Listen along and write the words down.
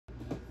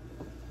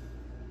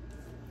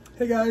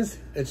Hey guys,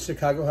 it's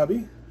Chicago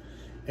Hubby,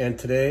 and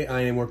today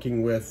I am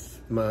working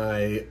with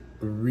my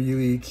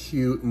really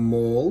cute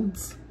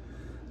molds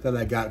that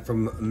I got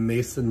from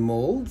Mason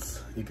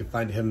Molds. You can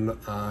find him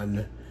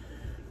on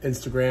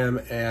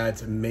Instagram at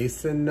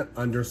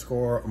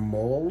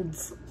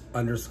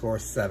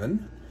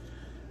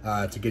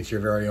Mason_molds_7 to get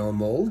your very own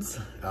molds.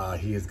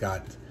 He has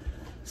got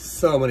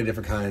so many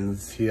different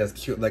kinds. He has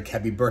cute, like,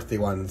 happy birthday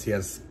ones. He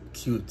has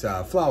cute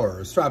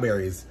flowers,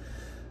 strawberries.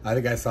 I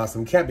think I saw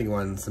some camping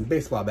ones, some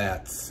baseball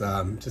bats,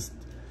 just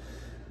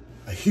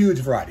a huge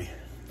variety.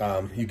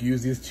 You can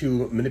use these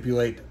to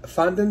manipulate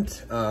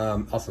fondant,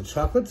 also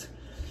chocolate.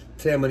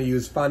 Today I'm going to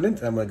use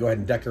fondant. I'm going to go ahead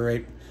and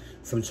decorate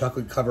some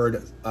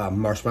chocolate-covered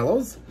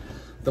marshmallows.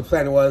 The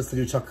plan was to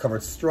do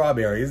chocolate-covered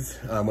strawberries,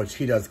 which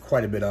he does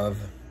quite a bit of,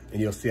 and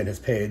you'll see on his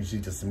page. He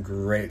does some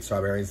great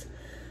strawberries.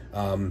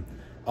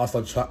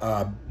 Also,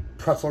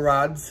 pretzel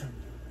rods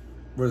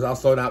was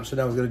also an option.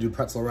 I was going to do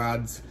pretzel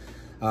rods.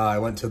 I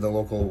went to the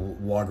local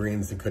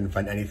Walgreens and couldn't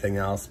find anything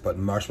else but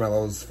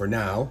marshmallows for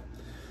now.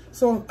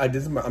 So I'm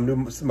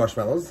doing some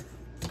marshmallows.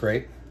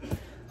 Great.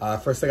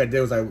 First thing I did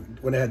was I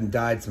went ahead and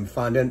dyed some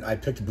fondant. I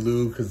picked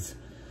blue because,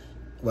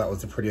 well, it was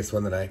the prettiest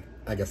one that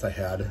I guess I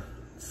had.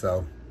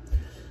 So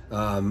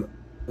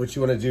what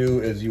you want to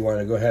do is you want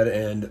to go ahead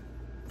and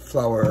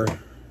flour,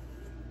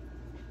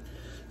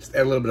 just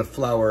add a little bit of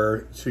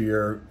flour to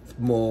your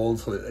mold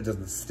so that it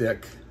doesn't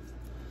stick.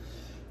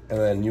 And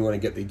then you want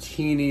to get the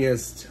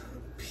teeniest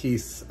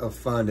piece of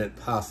fondant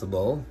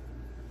possible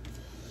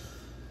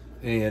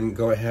and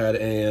go ahead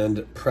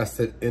and press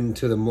it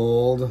into the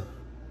mold.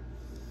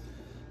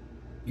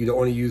 You don't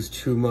want to use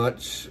too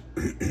much.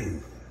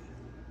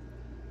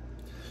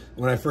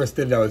 When I first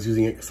did it, I was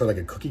using it sort of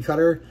like a cookie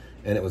cutter,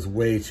 and it was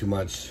way too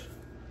much.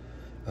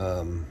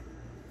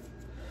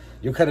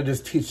 You'll kind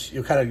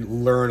of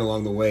learn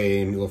along the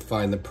way, and you'll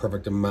find the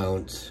perfect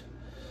amount.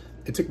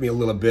 It took me a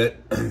little bit,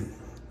 a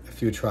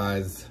few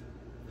tries.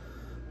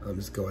 I'll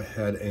just go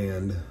ahead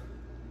and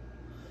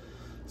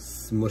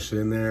smush it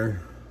in there.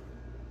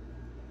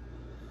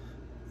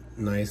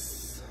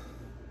 Nice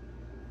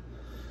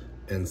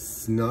and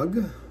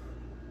snug.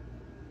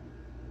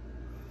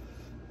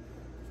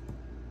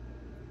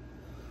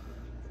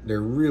 They're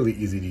really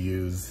easy to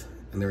use,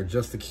 and they're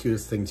just the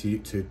cutest thing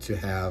to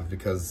have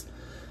because,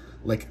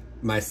 like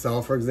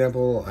myself, for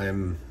example, I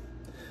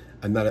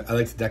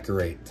like to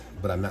decorate,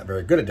 but I'm not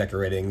very good at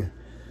decorating.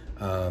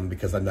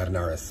 Because I'm not an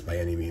artist by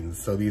any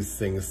means. So these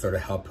things sort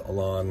of help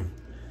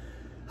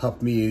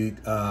me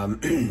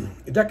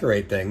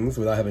decorate things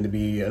without having to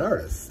be an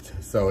artist.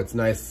 So it's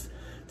nice.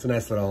 It's a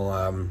nice little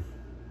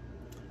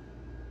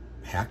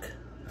hack.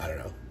 I don't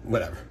know,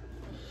 whatever.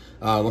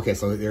 Okay,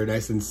 so they're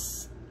nice and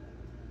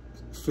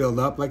filled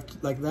up like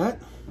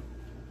that.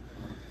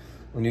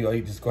 When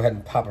you just go ahead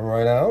and pop them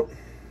right out.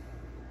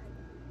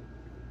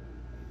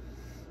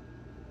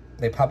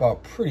 They pop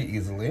out pretty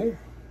easily.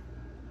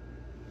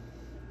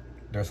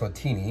 They're so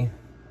teeny.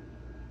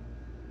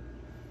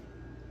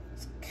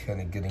 Just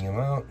kind of getting them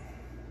out.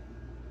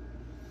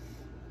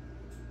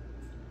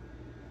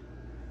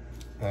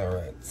 All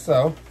right,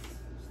 so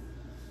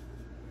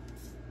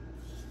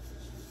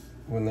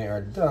when they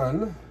are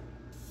done,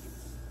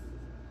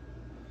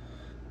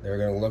 they're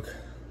gonna look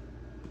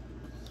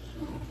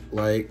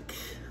like,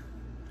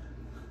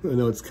 I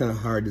know it's kind of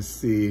hard to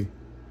see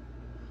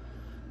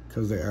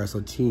because they are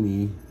so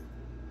teeny,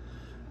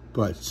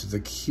 but it's just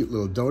a cute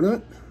little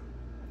donut.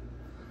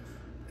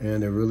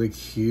 And a really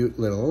cute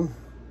little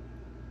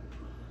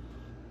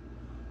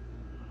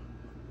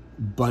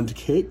bundt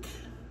cake.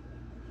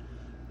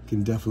 You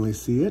can definitely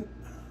see it.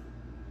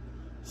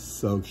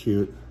 So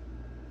cute.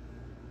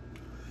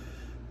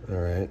 All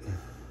right.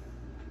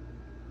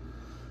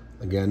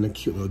 Again, a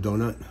cute little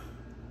donut.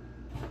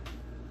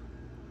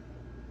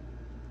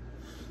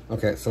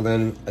 Okay, so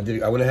then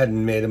I went ahead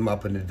and made them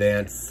up in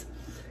advance,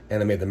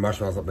 and I made the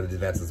marshmallows up in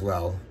advance as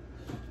well.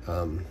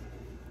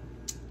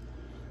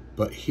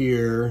 But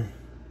here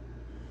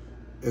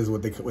is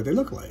what they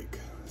look like.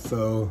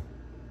 So,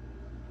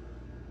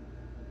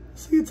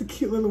 see, it's a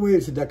cute little way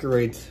to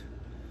decorate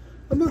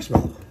a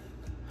marshmallow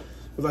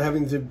without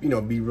having to,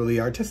 be really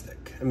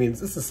artistic. I mean,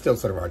 this is still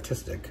sort of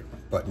artistic,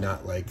 but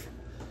not like,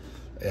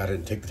 I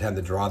didn't take the time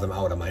to draw them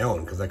out on my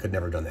own because I could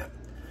never have done that.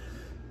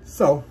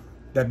 So,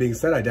 that being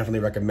said, I definitely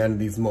recommend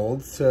these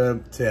molds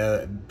to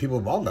people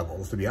of all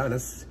levels, to be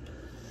honest.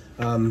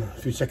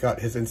 If you check out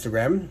his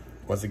Instagram,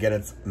 once again,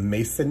 it's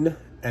Mason,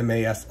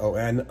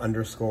 MASON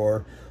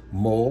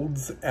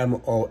 _molds,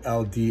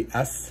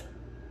 MOLDS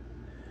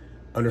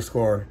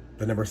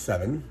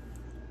 _7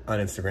 on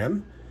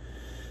Instagram.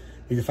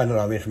 You can find out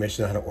all the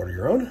information on how to order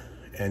your own,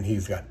 and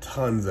he's got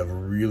tons of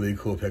really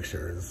cool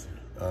pictures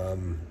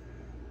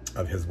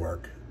of his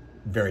work.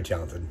 Very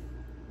talented.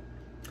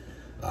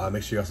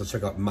 Make sure you also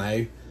check out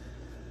my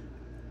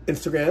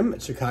Instagram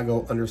at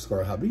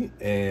Chicago_Hubby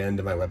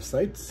and my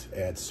website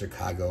at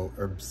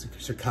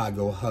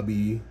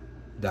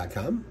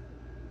chicagohubby.com.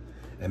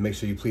 And make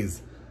sure you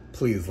please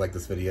like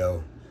this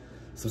video,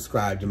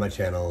 subscribe to my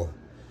channel,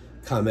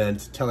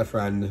 comment, tell a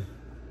friend,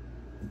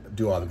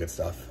 do all the good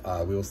stuff.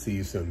 We will see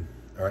you soon.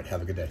 All right,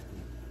 have a good day.